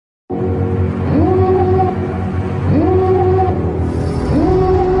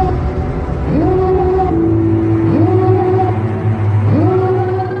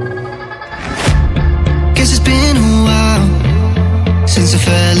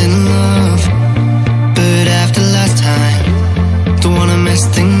in love, but after last time, don't wanna mess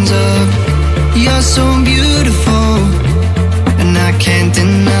things up. You're so beautiful, and I can't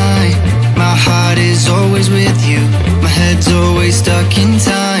deny, my heart is always with you, my head's always stuck in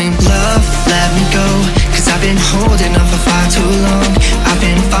time. Love, let me go, 'cause I've been holding on for far too long. I've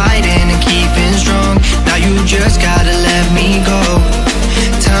been fighting and keeping strong, now you just gotta let me go.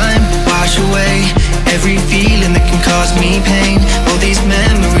 Time, wash away every feeling that can cause me pain. All these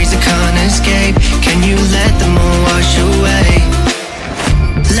memories I can't escape, can you let them all wash away?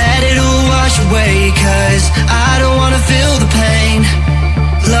 Let it all wash away, 'cause I don't wanna feel the pain.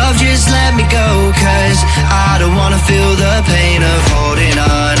 Love, just let me go, 'cause I don't wanna feel the pain of holding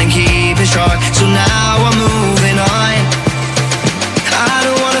on and keeping strong. So now I'm moving on, I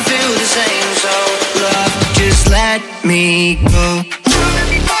don't wanna feel the same. So love, just let me go.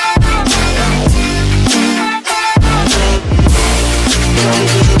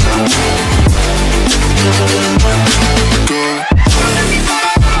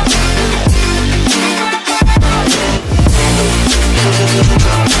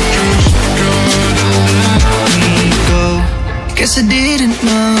 Guess I didn't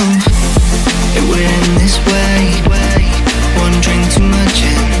know it would end this way. One drink too much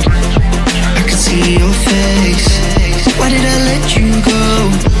and I could see your face. Why did I let you go?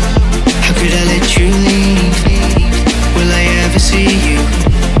 How could I let you leave?